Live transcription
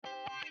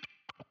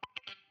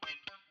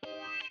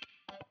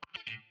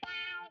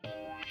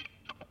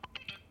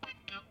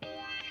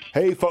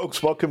Hey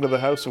folks, welcome to the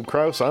House of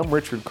Kraus. I'm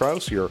Richard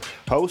Kraus, your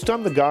host.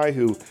 I'm the guy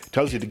who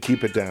tells you to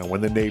keep it down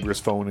when the neighbors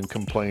phone and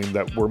complain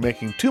that we're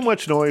making too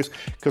much noise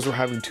because we're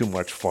having too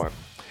much fun.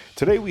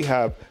 Today we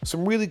have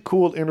some really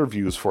cool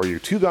interviews for you.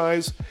 Two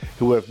guys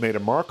who have made a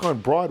mark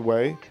on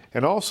Broadway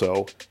and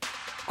also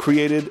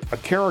created a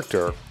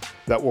character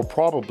that will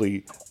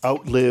probably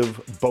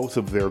outlive both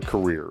of their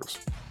careers.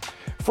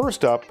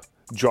 First up,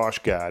 Josh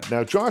Gad.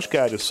 Now, Josh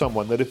Gad is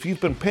someone that if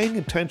you've been paying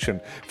attention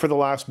for the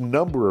last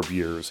number of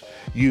years,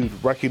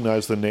 you'd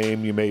recognize the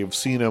name. You may have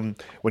seen him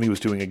when he was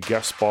doing a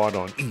guest spot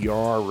on ER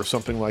or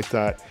something like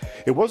that.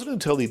 It wasn't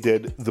until he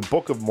did The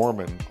Book of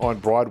Mormon on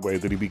Broadway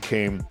that he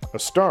became a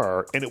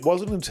star, and it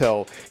wasn't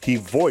until he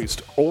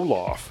voiced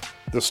Olaf,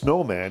 the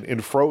snowman,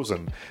 in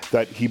Frozen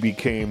that he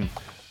became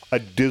a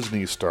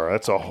Disney star.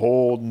 That's a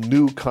whole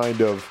new kind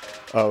of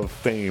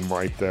fame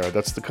right there.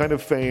 That's the kind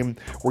of fame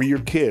where your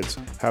kids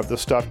have the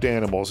stuffed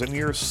animals and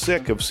you're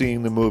sick of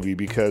seeing the movie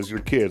because your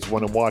kids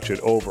want to watch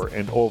it over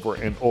and over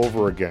and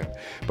over again.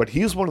 But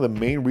he's one of the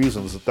main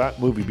reasons that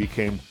that movie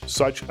became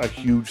such a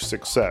huge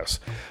success.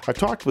 I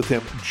talked with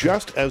him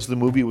just as the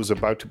movie was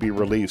about to be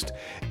released,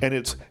 and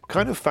it's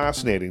kind of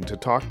fascinating to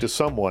talk to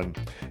someone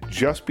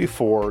just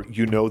before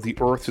you know the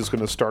earth is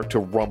going to start to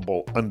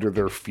rumble under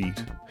their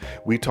feet.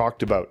 We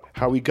talked about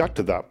how he got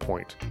to that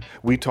point.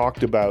 We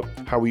talked about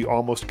how he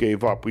almost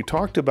gave up. We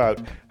talked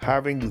about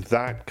having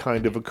that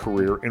kind of a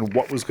career and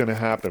what was going to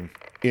happen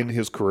in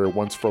his career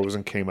once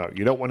Frozen came out.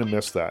 You don't want to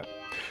miss that.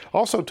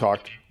 Also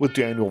talked with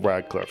Daniel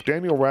Radcliffe.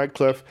 Daniel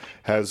Radcliffe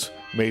has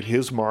made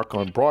his mark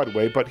on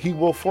Broadway, but he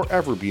will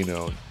forever be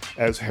known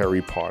as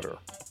Harry Potter.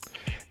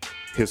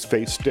 His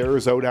face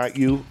stares out at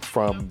you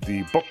from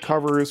the book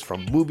covers,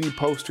 from movie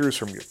posters,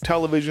 from your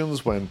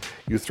televisions, when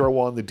you throw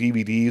on the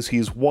DVDs.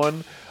 He's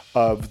one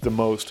of the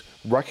most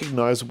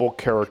recognizable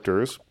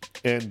characters,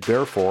 and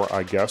therefore,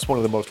 I guess, one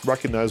of the most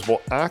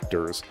recognizable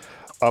actors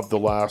of the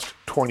last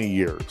 20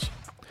 years.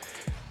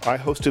 I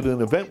hosted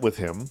an event with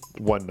him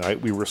one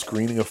night. We were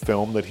screening a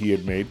film that he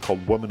had made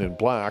called Woman in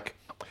Black,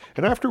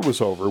 and after it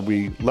was over,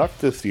 we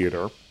left the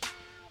theater,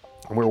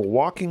 and we were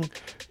walking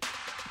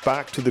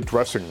back to the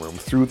dressing room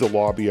through the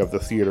lobby of the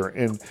theater,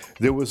 and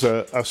there was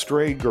a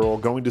stray girl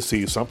going to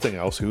see something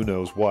else, who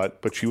knows what,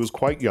 but she was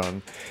quite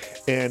young,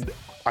 and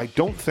I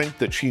don't think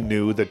that she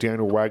knew that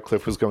Daniel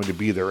Radcliffe was going to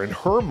be there. In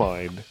her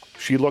mind,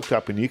 she looked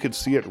up and you could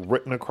see it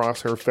written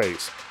across her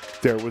face.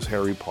 There was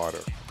Harry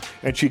Potter.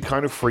 And she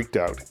kind of freaked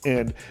out.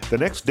 And the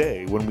next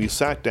day, when we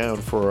sat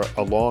down for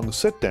a long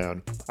sit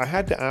down, I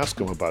had to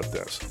ask him about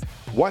this.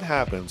 What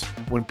happens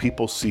when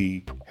people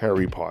see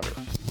Harry Potter?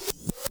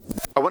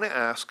 I want to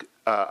ask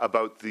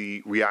about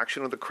the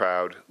reaction of the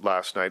crowd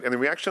last night and the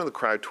reaction of the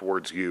crowd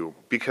towards you,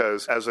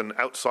 because as an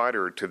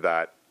outsider to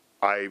that,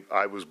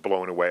 I was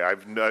blown away.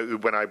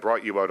 When I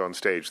brought you out on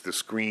stage, the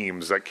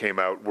screams that came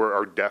out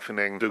are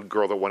deafening. The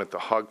girl that wanted to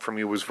hug from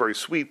you was very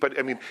sweet, but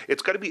I mean,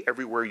 it's got to be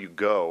everywhere you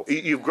go.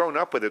 You've grown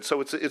up with it,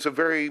 so it's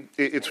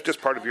just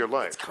part of your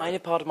life. It's kind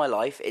of part of my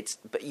life.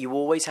 But you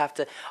always have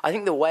to. I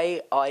think the way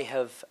I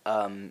have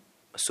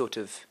sort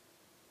of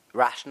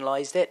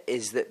rationalized it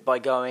is that by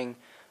going.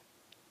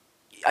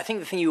 I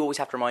think the thing you always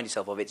have to remind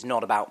yourself of, it's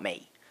not about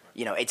me.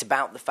 You know, it's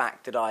about the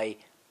fact that I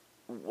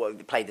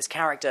played this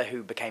character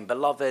who became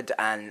beloved,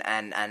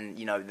 and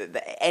you know,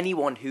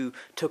 anyone who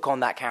took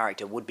on that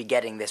character would be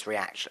getting this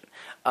reaction.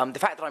 The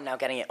fact that I'm now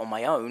getting it on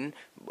my own,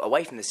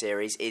 away from the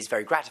series, is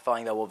very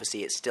gratifying, though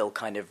obviously it's still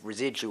kind of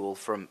residual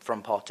from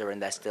Potter,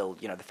 and they're still,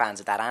 you know, the fans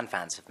of that and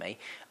fans of me.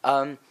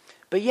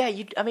 But yeah,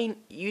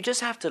 you just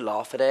have to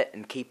laugh at it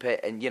and keep it,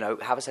 and, you know,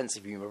 have a sense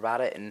of humour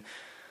about it, and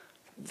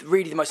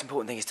really the most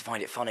important thing is to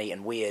find it funny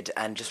and weird,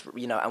 and just,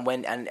 you know,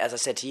 and as I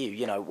said to you,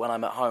 you know, when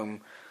I'm at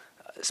home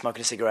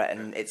smoking a cigarette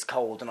and it's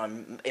cold and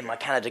I'm in my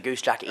Canada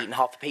Goose jacket eating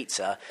half a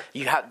pizza,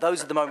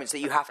 those are the moments that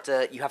you have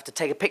to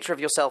take a picture of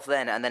yourself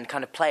then, and then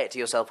kind of play it to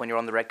yourself when you're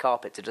on the red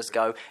carpet, to just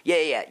go,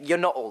 yeah, you're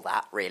not all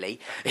that really.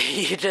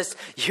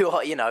 you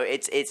are, you know,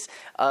 it's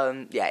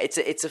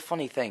a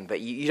funny thing,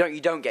 but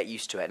you don't get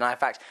used to it. And in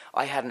fact,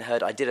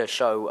 I did a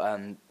show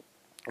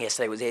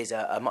yesterday. Was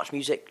a Much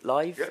Music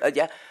Live?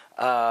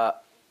 Yeah.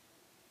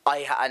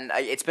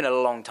 It's been a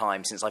long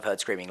time since I've heard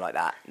screaming like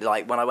that.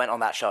 Like when I went on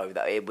that show,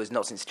 that it was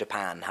not since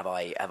Japan have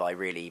I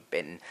really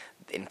been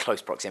in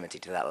close proximity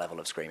to that level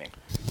of screaming.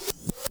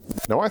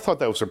 Now, I thought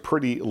that was a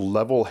pretty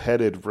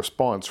level-headed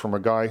response from a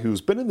guy who's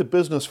been in the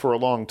business for a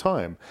long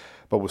time,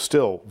 but was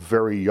still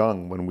very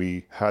young when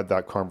we had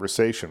that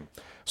conversation.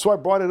 So I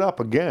brought it up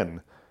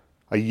again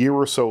a year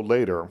or so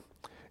later,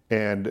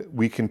 and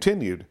we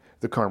continued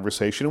the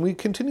conversation, and we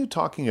continued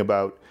talking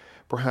about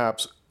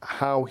perhaps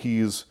how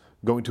he's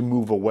going to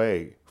move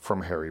away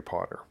from Harry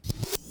Potter.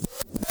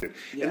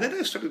 Yeah. And then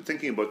I started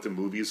thinking about the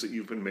movies that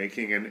you've been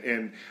making,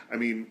 and I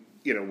mean,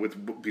 you know,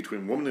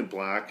 between Woman in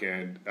Black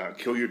and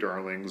Kill Your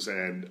Darlings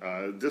and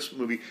this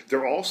movie,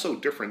 they're all so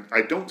different.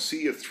 I don't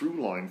see a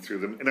through line through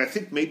them, and I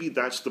think maybe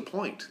that's the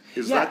point.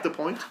 Is that the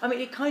point? I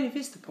mean, it kind of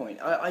is the point.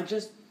 I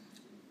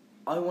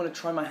want to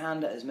try my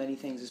hand at as many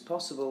things as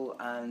possible,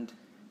 and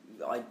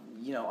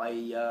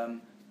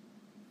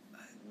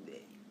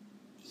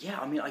yeah,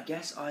 I mean, I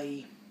guess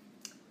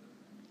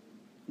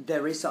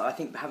there is, I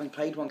think, having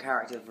played one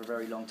character for a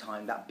very long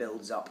time, that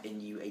builds up in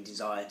you a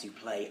desire to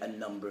play a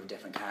number of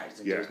different characters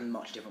and do as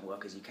much different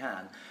work as you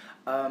can.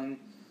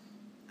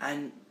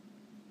 And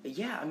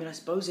yeah, I mean, I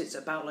suppose it's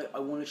about, like, I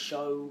want to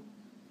show,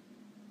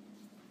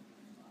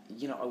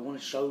 I want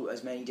to show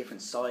as many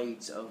different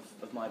sides of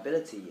my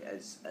ability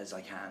as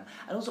I can.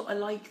 And also, I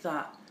like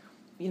that,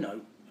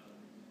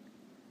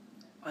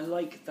 I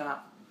like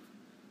that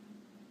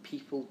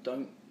people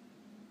don't.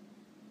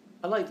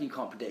 I like that you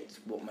can't predict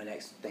what my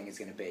next thing is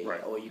going to be,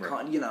 or you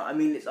can't. I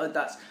mean,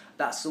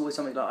 that's always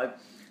something that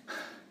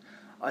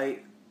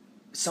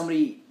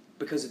somebody,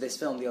 because of this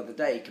film the other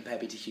day,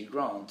 compared me to Hugh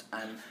Grant,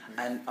 and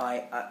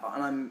my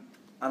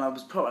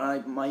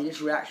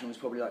initial reaction was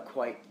probably like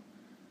quite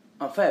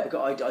unfair,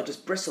 because I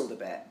just bristled a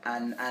bit,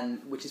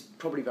 and which is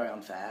probably very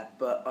unfair,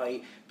 but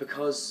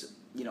because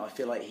I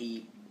feel like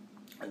he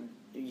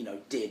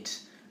did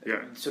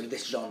sort of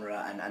this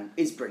genre and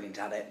is brilliant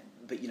at it,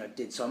 but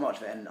did so much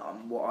of it, and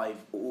what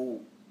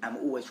am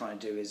always trying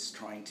to do is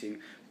trying to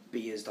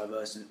be as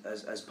diverse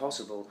as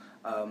possible,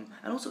 and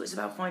also it's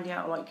about finding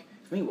out, like,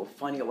 for me,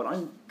 finding out what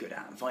I'm good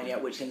at and finding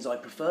out which things I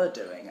prefer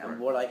doing, and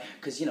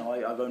because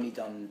I've only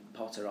done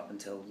Potter up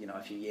until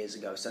a few years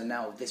ago, so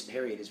now this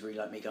period is really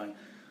like me going,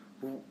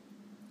 well,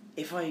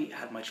 if I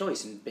had my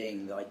choice, in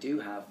being that I do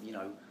have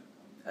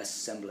a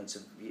semblance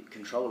of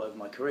control over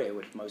my career,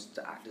 which most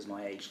actors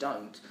my age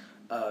don't,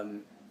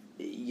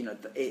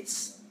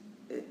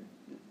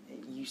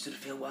 you sort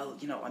of feel, well,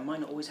 I might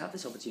not always have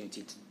this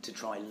opportunity to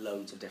try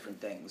loads of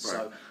different things,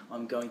 so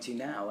I'm going to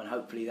now, and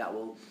hopefully that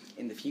will,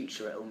 in the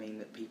future, it'll mean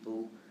that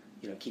people,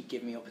 keep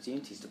giving me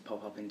opportunities to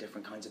pop up in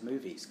different kinds of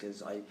movies,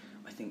 because I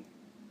think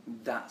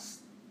that's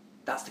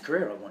the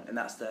career I want, and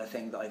that's the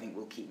thing that I think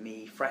will keep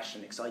me fresh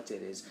and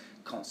excited, is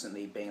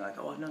constantly being like,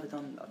 oh, I've never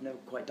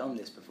quite done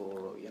this before,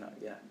 or, yeah.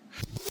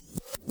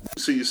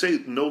 So you say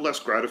no less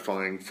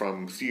gratifying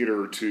from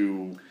theater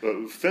to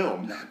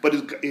film, but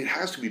it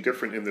has to be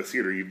different in the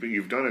theater.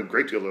 You've done a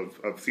great deal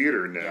of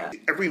theater now. Yeah.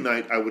 Every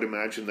night, I would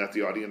imagine that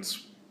the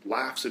audience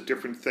laughs at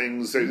different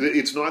things.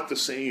 It's not the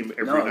same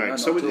every night,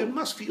 so it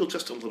must feel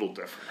just a little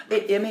different.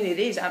 It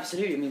is,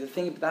 absolutely. I mean,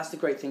 that's the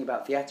great thing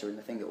about theatre, and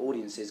the thing that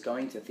audiences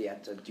going to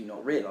theatre do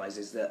not realise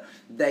is that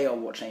they are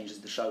what changes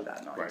the show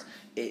that night. Right.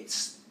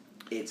 It's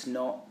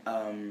not.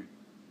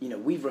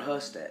 We've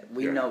rehearsed it.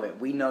 We know it.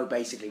 We know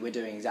basically we're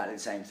doing exactly the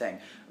same thing.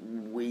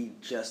 We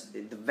just,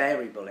 the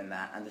variable in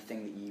that, and the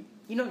thing that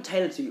you don't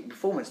tailor to your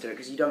performance to it,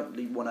 because you don't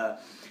want to,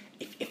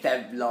 if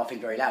they're laughing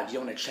very loud, you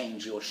don't want to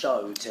change your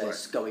show to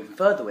go even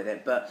further with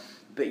it. But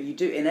you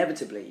do,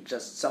 inevitably,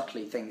 just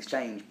subtly, things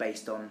change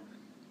based on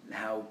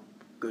how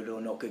good or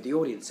not good the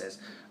audience is.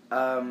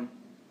 And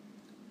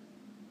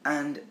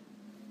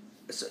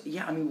so,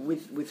 yeah, I mean,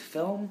 with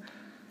film,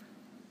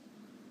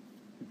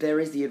 there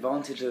is the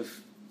advantage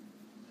of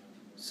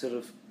sort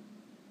of,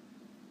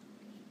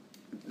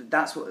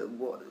 that's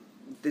what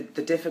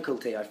the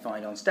difficulty I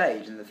find on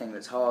stage, and the thing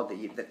that's hard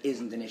that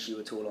isn't an issue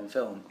at all on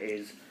film,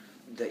 is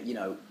that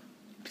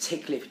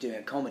particularly if you're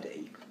doing a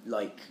comedy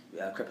like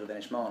Cripple of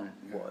Inishmaan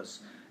was,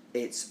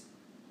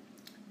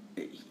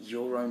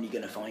 you're only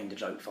going to find a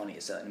joke funny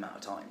a certain amount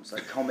of times.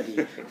 Like,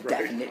 comedy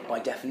by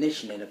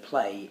definition in a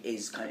play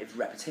is kind of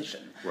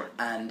repetition,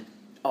 and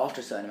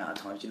after a certain amount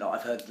of times,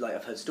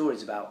 I've heard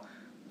stories about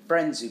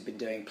friends who've been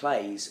doing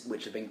plays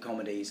which have been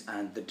comedies,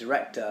 and the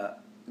director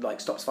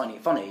stops finding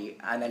it funny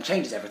and then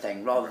changes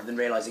everything, rather than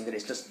realising that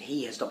it's just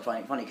he has stopped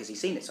finding it funny because he's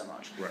seen it so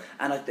much.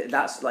 And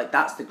that's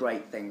the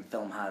great thing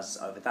film has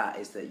over that,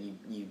 is that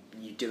you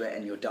do it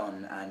and you're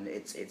done, and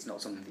it's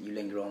not something that you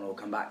linger on or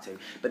come back to.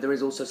 But there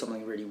is also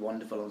something really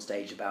wonderful on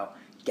stage about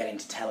getting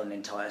to tell an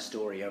entire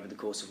story over the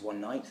course of one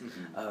night.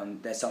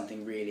 There's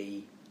something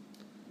really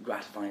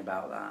gratifying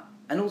about that,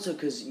 and also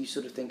because you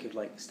sort of think of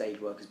stage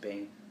work as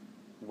being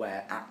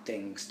where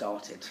acting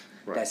started.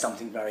 There's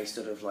something very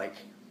sort of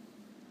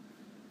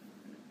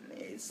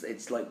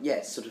it's like,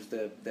 it's sort of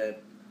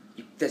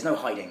there's no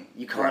hiding.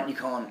 You can't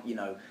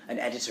an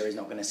editor is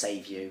not going to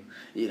save you.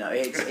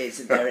 It's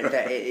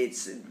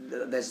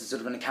there's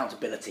sort of an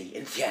accountability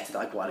in theatre that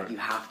I quite like. You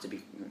have to be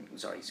you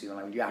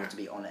have to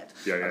be on it.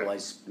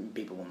 Otherwise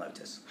people will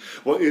notice.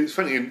 Well, it's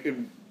funny,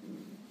 in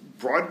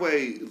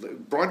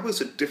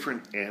Broadway's a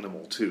different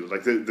animal too.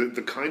 Like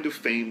the kind of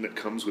fame that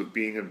comes with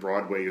being in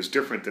Broadway is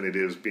different than it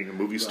is being a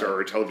movie star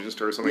or a television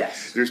star or something.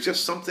 Yes. There's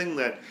just something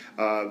that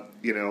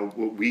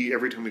we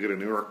every time we go to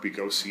New York, we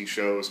go see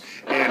shows,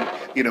 and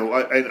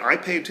and I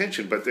pay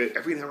attention. But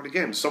every now and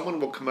again, someone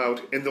will come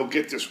out and they'll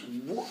get this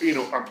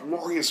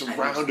uproarious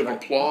round of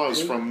applause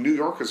from New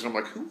Yorkers, and I'm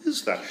like, who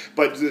is that?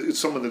 But it's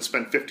someone that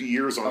spent 50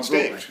 years on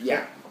stage.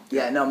 Yeah.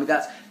 No, I mean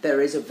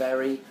there is a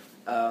very.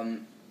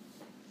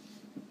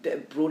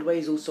 Broadway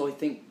is also, I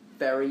think,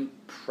 very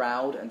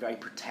proud and very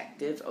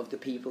protective of the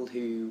people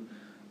who,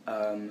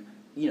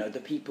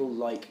 the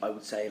people I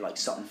would say, like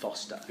Sutton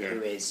Foster,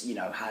 who is,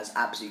 has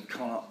absolutely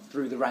come up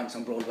through the ranks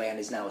on Broadway and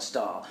is now a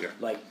star.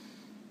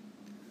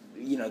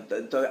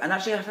 And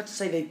actually I have to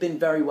say they've been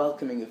very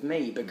welcoming of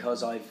me,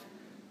 because I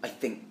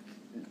think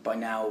by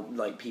now,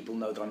 like, people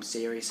know that I'm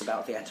serious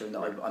about theatre and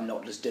that I'm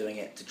not just doing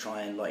it to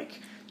try and, like,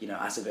 you know,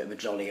 as a bit of a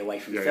jolly away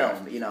from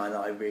film, you know, and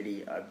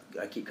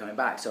I keep coming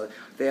back. So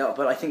they are,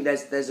 but I think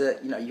there's a,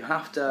 you know, you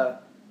have to,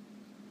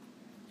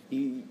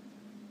 I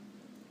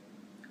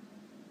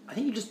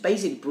think you just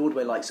basically,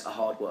 Broadway likes a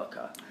hard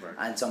worker,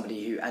 and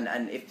somebody who,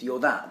 and if you're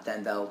that,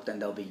 then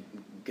they'll be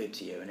good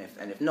to you, and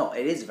if not,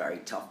 it is a very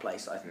tough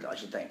place. I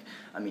should think.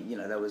 I mean, you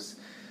know, there was,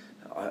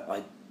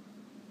 I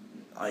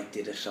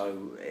did a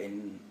show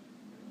in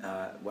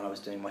when I was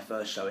doing my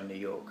first show in New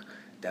York.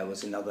 There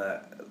was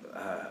another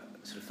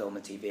sort of film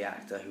and TV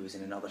actor who was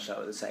in another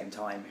show at the same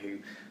time who,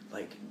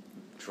 like,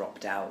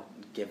 dropped out,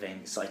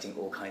 citing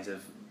all kinds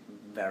of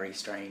very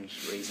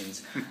strange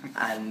reasons,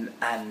 and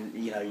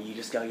you know, you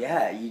just go,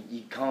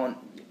 you can't.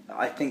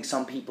 I think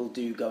some people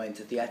do go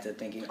into theatre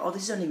thinking, oh,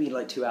 this is only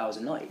like 2 hours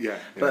a night.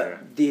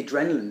 But the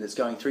adrenaline that's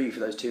going through you for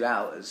those 2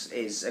 hours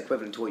is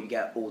equivalent to what you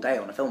get all day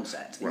on a film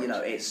set. You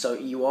know, it's so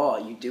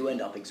you do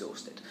end up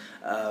exhausted.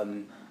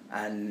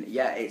 And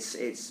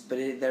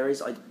there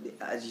is,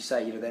 as you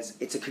say, you know,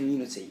 it's a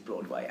community,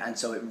 Broadway, and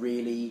so it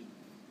really,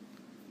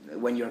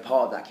 when you're a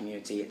part of that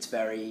community, it's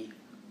very,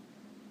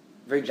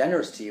 very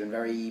generous to you and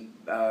very,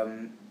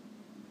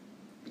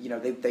 you know,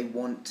 they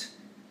want,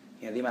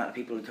 you know, the amount of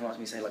people who come up to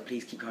me and say, like,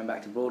 please keep coming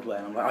back to Broadway,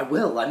 and I'm like, I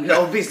will, I'm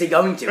obviously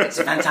going to, it's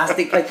a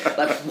fantastic place,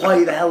 like,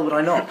 why the hell would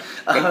I not?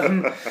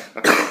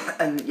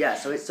 And yeah,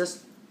 so it's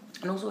just,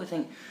 and also I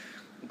think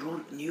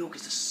New York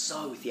is just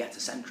so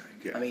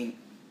theatre-centric. I mean,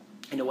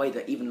 in a way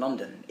that even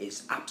London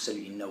is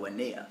absolutely nowhere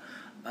near.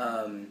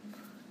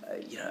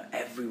 You know,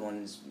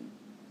 everyone's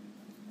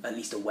at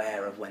least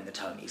aware of when the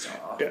Tonys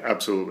are. Yeah,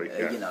 absolutely.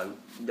 You know,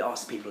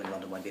 ask people in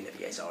London when the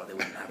Olivier's are, they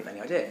wouldn't have any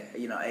idea.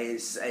 You know,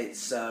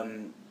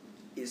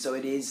 so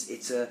it is.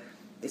 It's a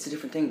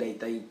different thing.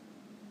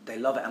 They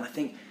love it, and I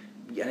think,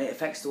 and it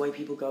affects the way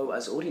people go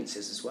as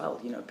audiences as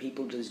well. You know,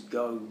 people just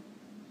go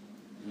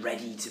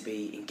ready to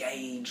be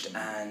engaged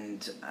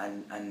and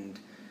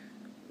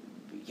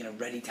you know,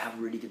 ready to have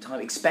a really good time,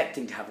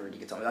 expecting to have a really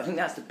good time. I think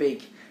that's the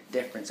big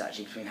difference,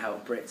 actually, between how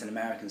Brits and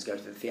Americans go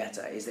to the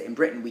theatre, is that in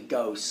Britain we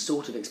go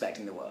sort of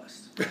expecting the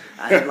worst.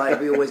 And, like,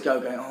 we always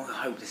go going, oh, I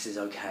hope this is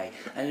okay.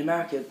 And in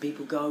America,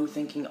 people go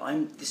thinking,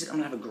 I'm going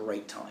to have a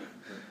great time.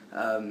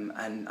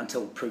 And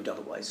until proved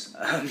otherwise.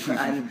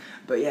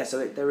 But yeah,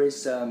 so there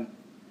is...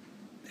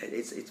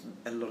 It's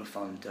a lot of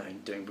fun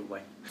doing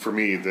Broadway. For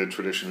me, the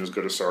tradition is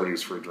go to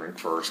Sardi's for a drink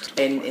first.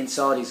 In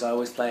Sardi's, I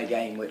always play a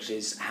game which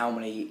is how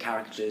many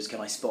caricatures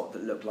can I spot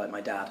that look like my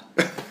dad?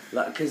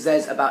 Because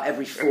there's about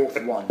every fourth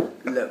one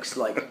looks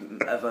like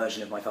a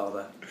version of my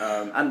father,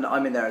 and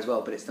I'm in there as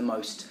well. But it's the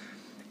most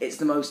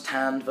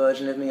tanned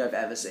version of me I've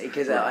ever seen.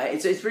 Because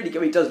it's really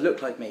good. It does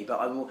look like me, but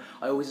I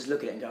always just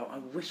look at it and go, I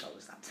wish I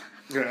was that tan.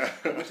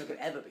 I wish I could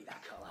ever be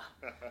that colour.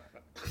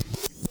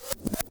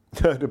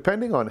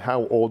 Depending on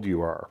how old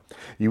you are,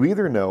 you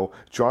either know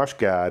Josh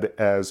Gad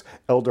as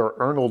Elder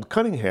Arnold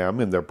Cunningham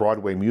in the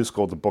Broadway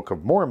musical The Book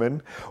of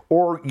Mormon,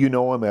 or you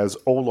know him as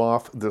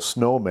Olaf the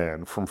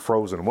Snowman from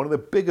Frozen, one of the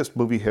biggest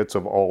movie hits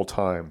of all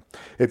time.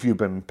 If you've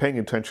been paying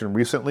attention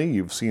recently,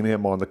 you've seen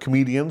him on The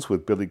Comedians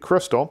with Billy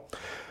Crystal.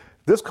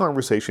 This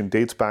conversation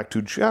dates back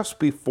to just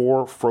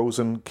before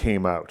Frozen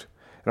came out,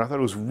 and I thought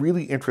it was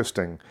really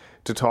interesting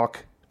to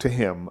talk to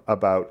him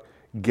about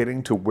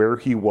getting to where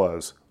he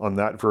was on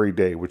that very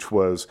day, which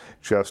was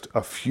just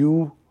a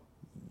few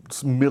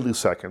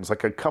milliseconds,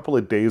 like a couple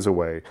of days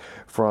away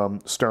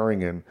from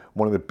starring in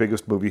one of the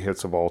biggest movie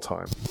hits of all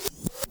time.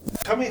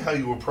 Tell me how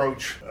you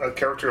approach a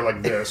character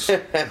like this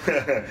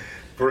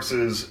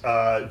versus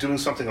doing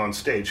something on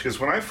stage. Because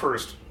when I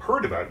first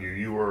heard about you,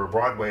 you were a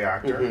Broadway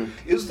actor.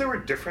 Mm-hmm. Is there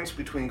a difference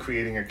between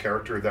creating a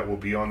character that will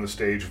be on the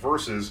stage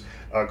versus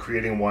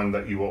creating one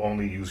that you will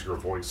only use your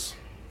voice?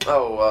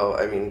 Oh, well,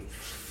 I mean,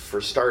 for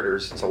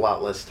starters, it's a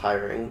lot less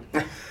tiring.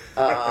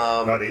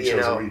 Not 8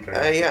 shows a week.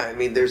 Yeah, I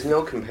mean, there's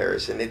no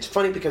comparison. It's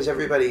funny because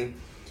everybody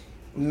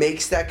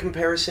makes that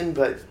comparison,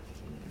 but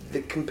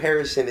the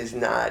comparison is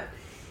not.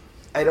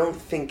 I don't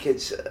think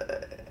it's.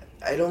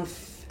 I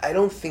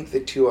don't think the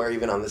two are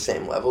even on the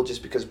same level.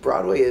 Just because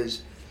Broadway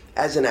is,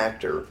 as an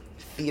actor,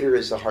 theater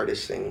is the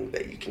hardest thing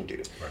that you can do.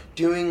 Right.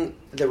 Doing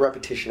the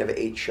repetition of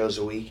 8 shows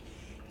a week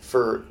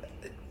for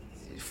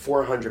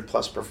 400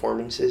 plus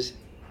performances.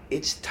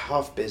 It's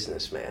tough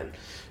business, man.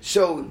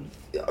 So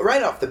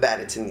right off the bat,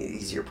 it's an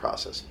easier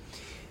process.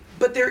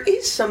 But there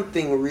is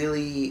something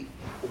really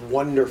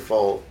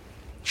wonderful,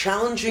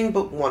 challenging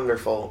but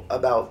wonderful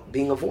about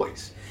being a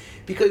voice.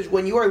 Because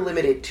when you are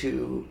limited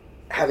to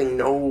having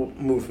no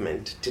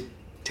movement to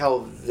tell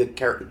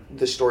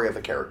the story of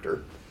a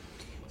character,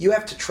 you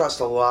have to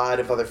trust a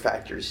lot of other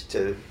factors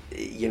to,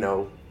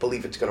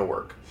 believe it's going to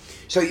work.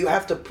 So you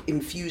have to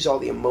infuse all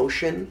the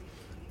emotion,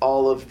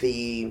 all of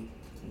the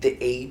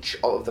age,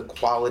 all of the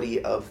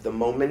quality of the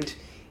moment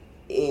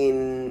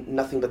in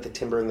nothing but the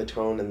timbre and the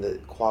tone and the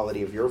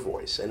quality of your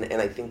voice. And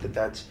I think that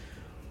that's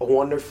a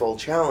wonderful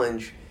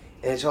challenge,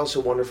 and it's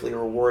also wonderfully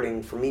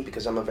rewarding for me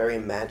because I'm a very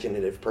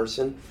imaginative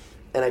person.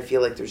 And I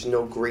feel like there's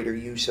no greater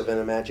use of the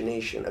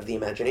imagination,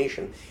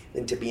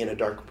 than to be in a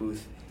dark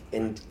booth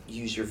and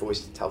use your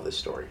voice to tell this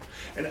story.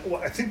 And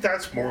I think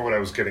that's more what I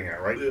was getting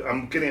at, right?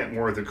 I'm getting at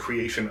more the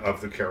creation of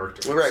the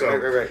character.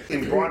 Right.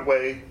 In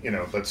Broadway,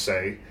 let's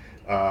say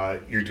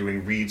you're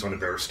doing reads on a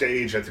bare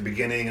stage at the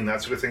beginning and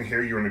that sort of thing.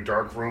 Here, you're in a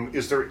dark room.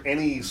 Is there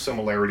any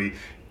similarity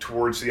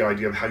towards the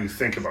idea of how you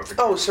think about the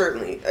character? Oh,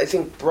 certainly. I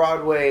think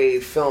Broadway,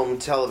 film,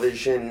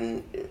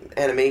 television,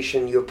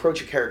 animation, you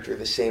approach a character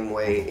the same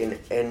way in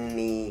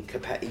any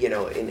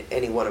in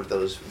any one of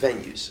those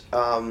venues.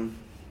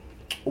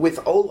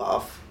 With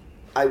Olaf,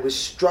 I was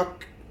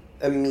struck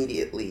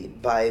immediately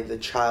by the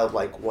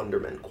childlike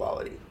wonderment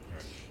quality.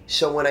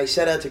 So when I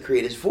set out to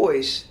create his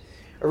voice,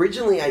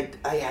 originally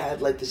I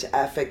had like this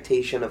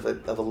affectation of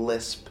a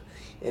lisp,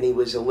 and he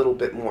was a little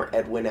bit more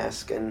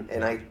Edwin-esque,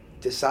 and I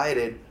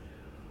decided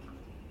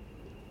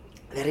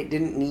that it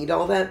didn't need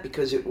all that,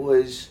 because it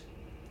was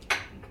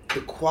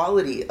the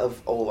quality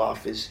of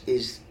Olaf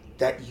is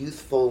that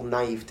youthful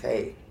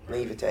naivete.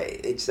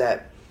 It's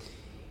that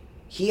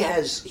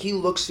he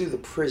looks through the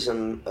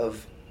prism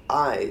of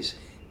eyes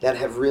that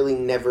have really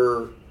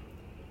never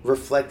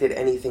reflected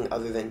anything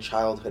other than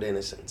childhood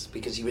innocence,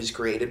 because he was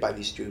created by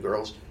these two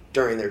girls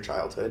during their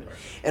childhood. Right.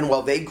 And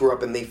while they grew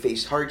up and they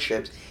faced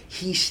hardships,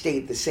 he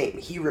stayed the same.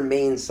 He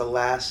remains the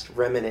last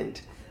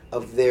remnant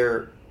of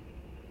their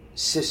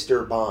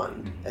sister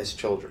bond as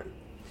children.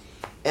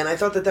 And I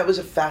thought that was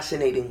a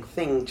fascinating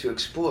thing to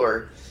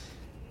explore,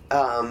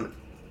 and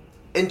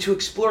to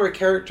explore a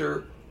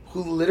character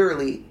who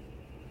literally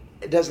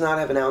does not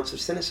have an ounce of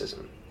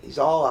cynicism. He's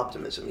all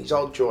optimism. He's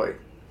all joy.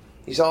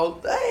 He's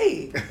all,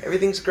 hey,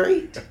 everything's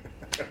great.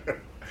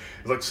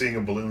 It's like seeing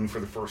a balloon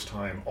for the first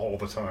time all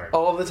the time.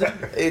 All the time.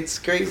 It's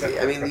crazy.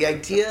 I mean, the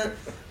idea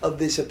of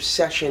this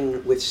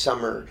obsession with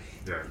summer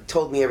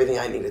told me everything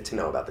I needed to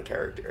know about the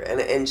character.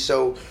 And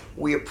so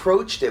we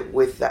approached it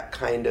with that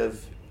kind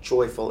of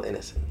joyful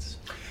innocence.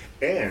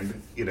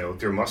 And,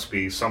 there must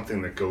be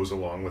something that goes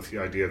along with the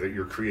idea that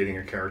you're creating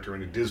a character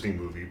in a Disney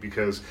movie,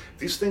 because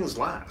these things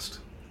last.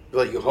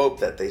 Well, you hope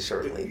that they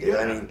certainly do. Yeah.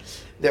 I mean,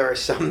 there are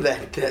some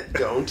that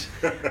don't,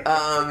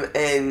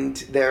 and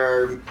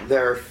there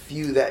are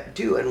few that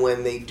do, and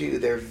when they do,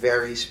 they're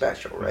very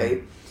special, right?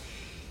 Mm-hmm.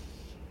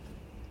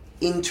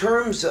 In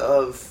terms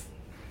of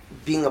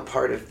being a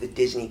part of the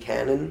Disney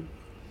canon,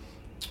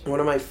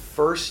 one of my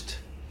first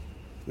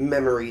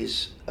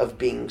memories of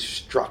being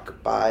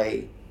struck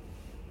by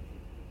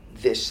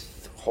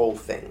this whole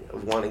thing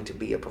of wanting to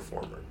be a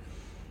performer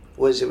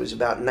was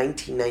about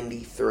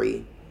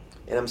 1993.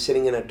 And I'm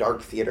sitting in a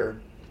dark theater,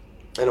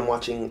 and I'm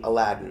watching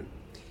Aladdin,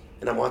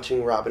 and I'm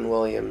watching Robin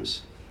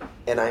Williams,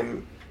 and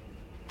I'm,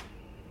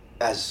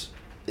 as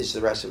is the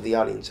rest of the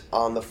audience,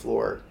 on the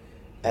floor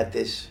at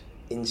this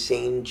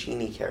insane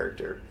genie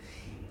character.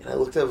 And I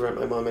looked over at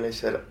my mom and I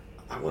said,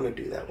 I want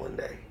to do that one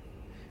day.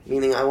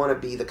 Meaning I want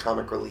to be the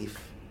comic relief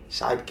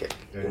sidekick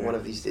in one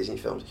of these Disney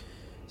films.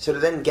 So to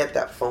then get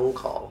that phone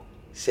call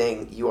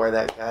saying, you are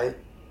that guy,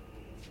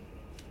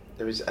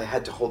 I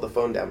had to hold the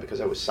phone down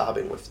because I was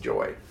sobbing with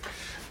joy.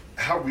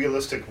 How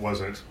realistic was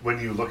it when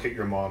you look at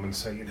your mom and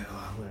say,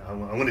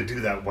 I'm going to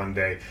do that one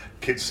day?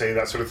 Kids say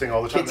that sort of thing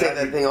all the time. Kids say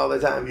that thing all the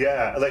time.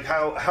 Yeah, like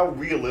how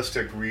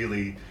realistic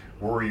really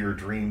were your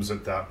dreams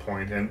at that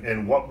point?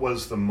 And what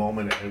was the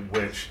moment at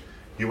which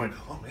you went,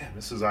 oh man,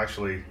 this is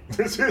actually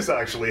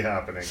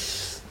happening?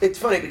 It's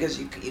funny because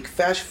you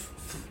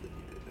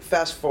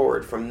fast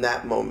forward from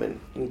that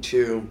moment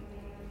into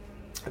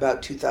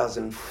about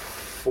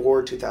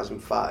 2004,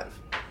 2005.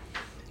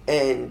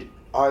 And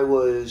I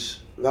was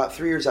about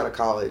 3 years out of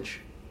college,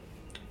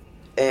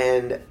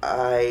 and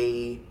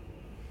I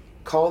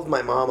called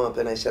my mom up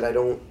and I said, I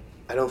don't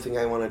think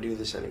I want to do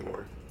this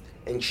anymore.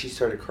 And she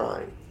started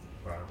crying.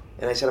 Wow.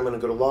 And I said, I'm going to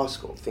go to law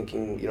school,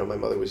 thinking, my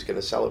mother was going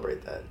to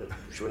celebrate that.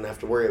 She wouldn't have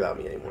to worry about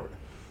me anymore.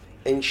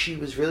 And she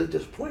was really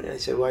disappointed. I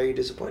said, why are you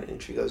disappointed?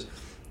 And she goes,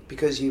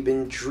 because you've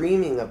been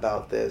dreaming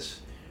about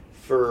this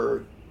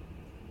for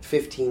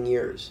 15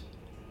 years.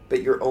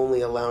 But you're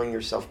only allowing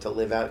yourself to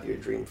live out your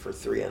dream for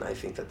 3, and I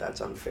think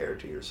that's unfair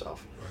to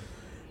yourself.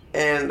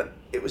 Right. And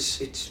it was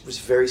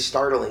very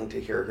startling to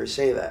hear her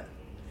say that.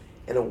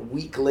 And a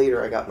week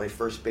later, I got my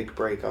first big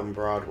break on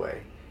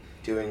Broadway,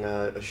 doing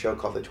a show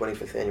called the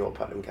 25th Annual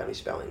Putnam County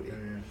Spelling Bee.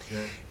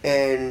 Yeah.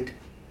 And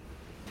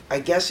I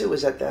guess it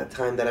was at that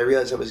time that I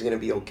realized I was going to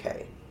be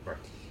okay. Right.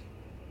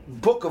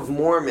 Book of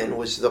Mormon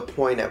was the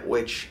point at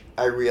which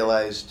I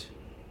realized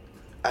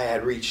I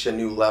had reached a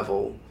new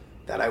level,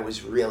 that I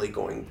was really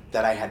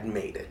that I had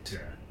made it. Yeah.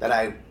 That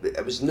I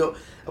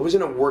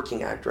wasn't a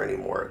working actor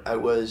anymore. I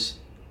was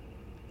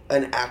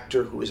an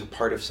actor who was a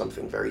part of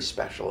something very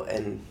special,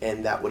 and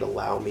that would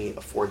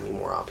afford me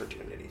more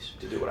opportunities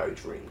to do what I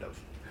dreamed of.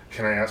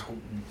 Can I ask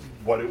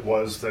what it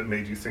was that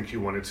made you think you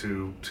wanted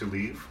to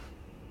leave?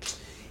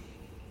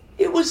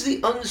 It was the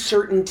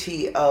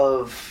uncertainty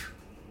of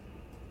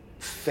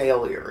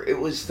failure. It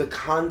was the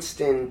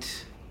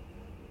constant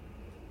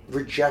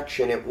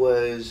rejection. It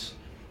was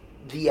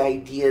the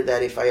idea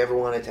that if I ever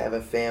wanted to have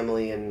a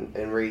family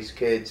and raise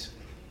kids,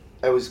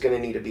 I was going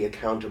to need to be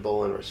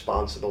accountable and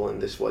responsible,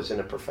 and this wasn't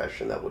a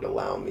profession that would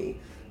allow me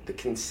the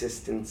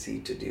consistency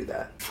to do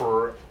that.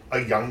 For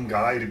a young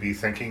guy to be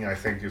thinking, I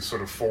think, is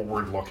sort of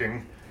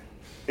forward-looking.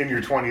 In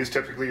your 20s,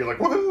 typically, you're like,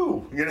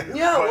 woohoo! You know?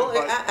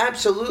 Yeah,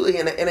 absolutely.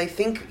 And I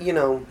think, you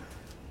know,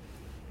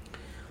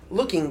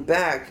 looking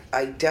back,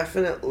 I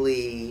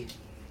definitely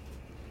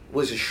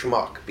was a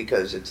schmuck,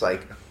 because it's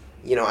like,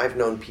 you know, I've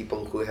known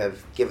people who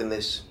have given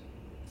this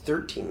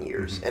 13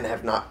 years and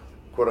have not,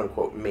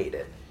 quote-unquote, made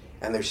it.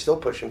 And they're still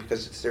pushing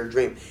because it's their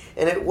dream.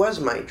 And it was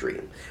my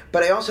dream.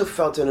 But I also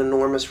felt an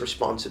enormous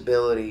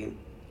responsibility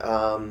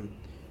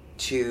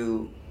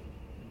to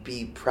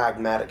be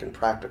pragmatic and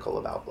practical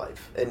about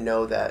life and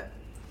know that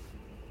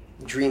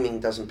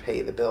dreaming doesn't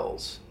pay the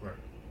bills. Right.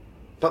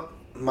 But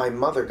my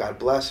mother, God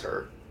bless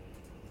her,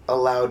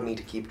 allowed me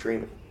to keep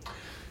dreaming.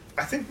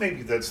 I think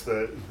maybe that's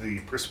the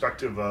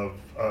perspective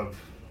of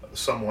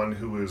someone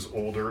who is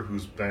older,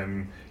 who's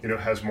been, you know,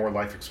 has more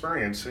life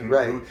experience. And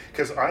right.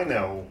 Because I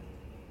know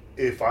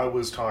if I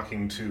was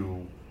talking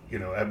to, you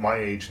know, at my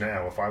age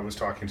now, if I was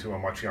talking to a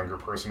much younger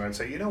person, I'd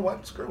say, you know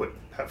what, screw it,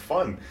 have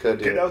fun.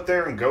 Get out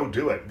there and go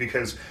do it.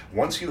 Because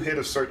once you hit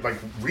a certain, like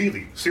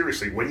really,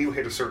 seriously, when you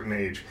hit a certain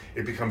age,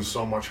 it becomes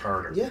so much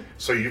harder. Yeah.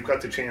 So you've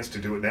got the chance to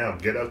do it now.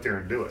 Get out there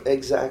and do it.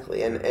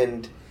 Exactly.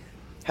 And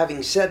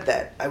having said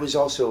that, I was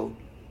also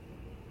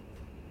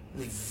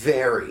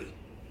very,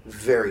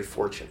 very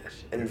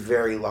fortunate and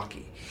very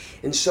lucky.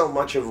 And so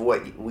much of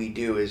what we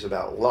do is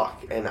about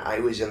luck, and I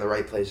was in the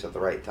right place at the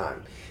right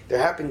time. There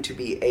happened to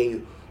be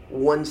a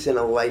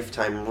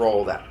once-in-a-lifetime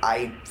role that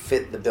I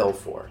fit the bill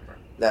for,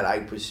 that I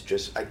was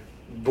just,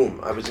 boom,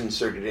 I was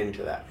inserted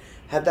into that.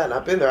 Had that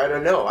not been there, I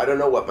don't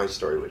know what my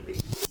story would be.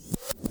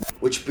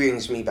 Which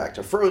brings me back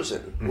to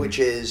Frozen, which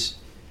is,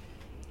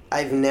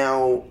 I'm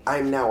now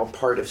a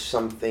part of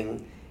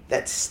something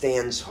that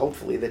stands,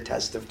 hopefully, the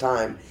test of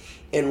time,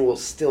 and will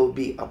still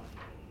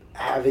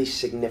have a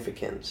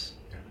significance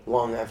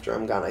long after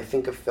I'm gone. I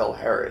think of Phil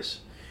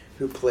Harris,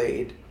 who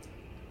played,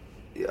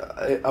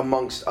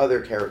 amongst other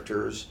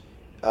characters,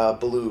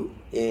 Baloo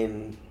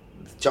in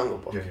Jungle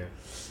Book. Yeah.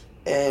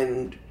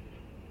 And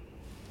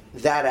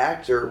that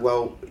actor,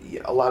 well,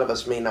 a lot of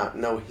us may not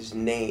know his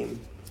name,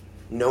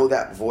 know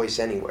that voice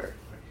anywhere.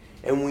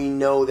 And we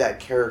know that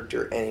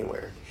character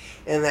anywhere.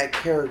 And that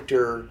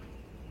character,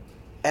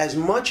 as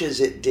much as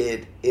it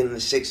did in the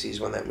 60s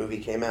when that movie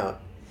came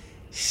out,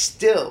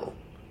 still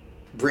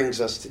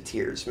brings us to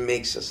tears,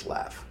 makes us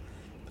laugh.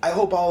 I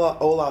hope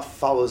Olaf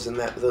follows in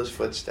those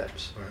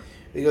footsteps. Right.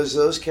 Because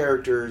those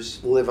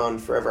characters live on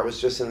forever. I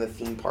was just in the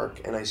theme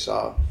park and I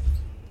saw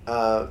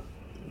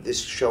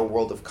this show,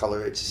 World of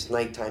Color. It's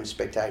nighttime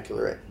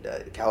spectacular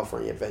at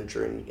California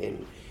Adventure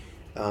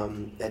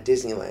at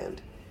Disneyland.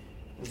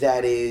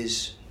 That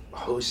is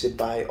hosted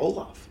by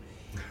Olaf.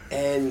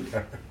 And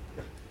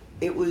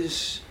it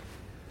was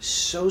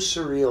so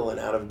surreal and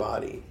out of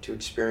body to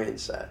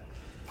experience that.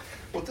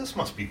 Well, this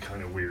must be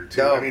kind of weird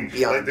too. No, I mean,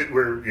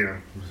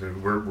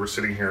 we're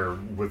sitting here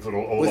with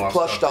little Olaf with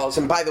plush stuff. dolls,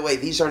 and by the way,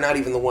 these are not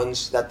even the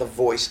ones that the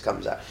voice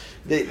comes out.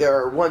 There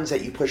are ones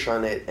that you push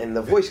on it and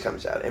the voice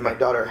comes out, and my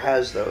daughter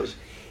has those,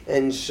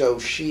 and so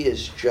she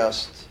is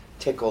just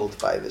tickled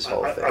by this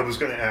whole thing. I was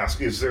going to ask,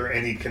 is there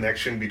any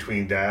connection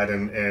between Dad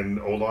and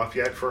Olaf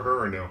yet for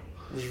her, or no?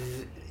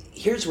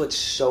 Here's what's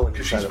so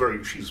incredible.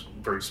 Because she's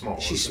very small.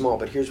 She's small,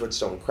 but here's what's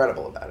so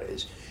incredible about it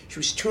is she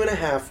was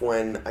 2.5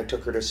 when I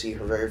took her to see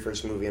her very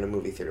first movie in a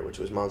movie theater, which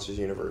was Monsters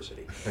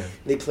University.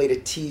 They played a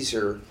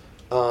teaser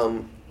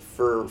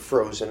for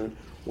Frozen,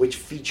 which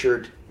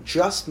featured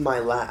just my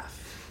laugh.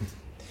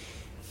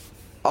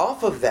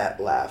 Off of that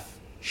laugh,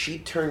 she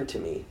turned to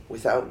me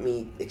without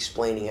me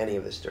explaining any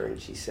of this to her,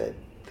 and she said,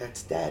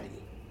 "That's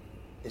Daddy."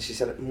 And she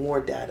said,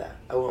 "More Dada.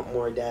 I want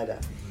more Dada."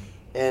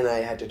 And I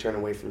had to turn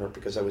away from her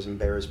because I was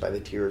embarrassed by the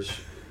tears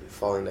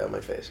falling down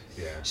my face.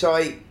 Yeah.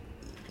 So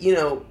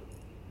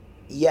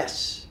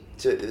yes,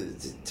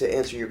 to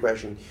answer your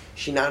question,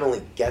 she not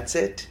only gets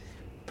it,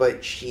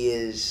 but she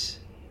is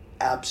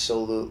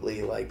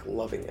absolutely,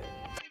 loving it.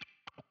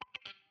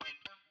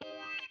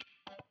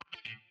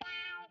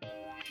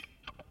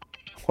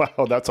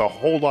 Wow, that's a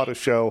whole lot of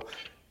show,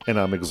 and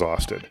I'm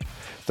exhausted.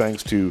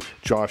 Thanks to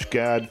Josh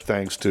Gad,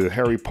 thanks to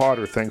Harry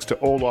Potter, thanks to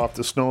Olaf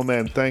the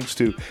Snowman, thanks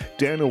to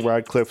Daniel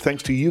Radcliffe,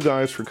 thanks to you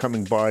guys for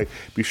coming by.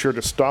 Be sure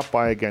to stop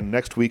by again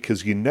next week,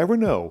 because you never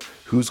know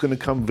who's going to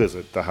come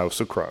visit the House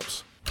of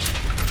Crouse.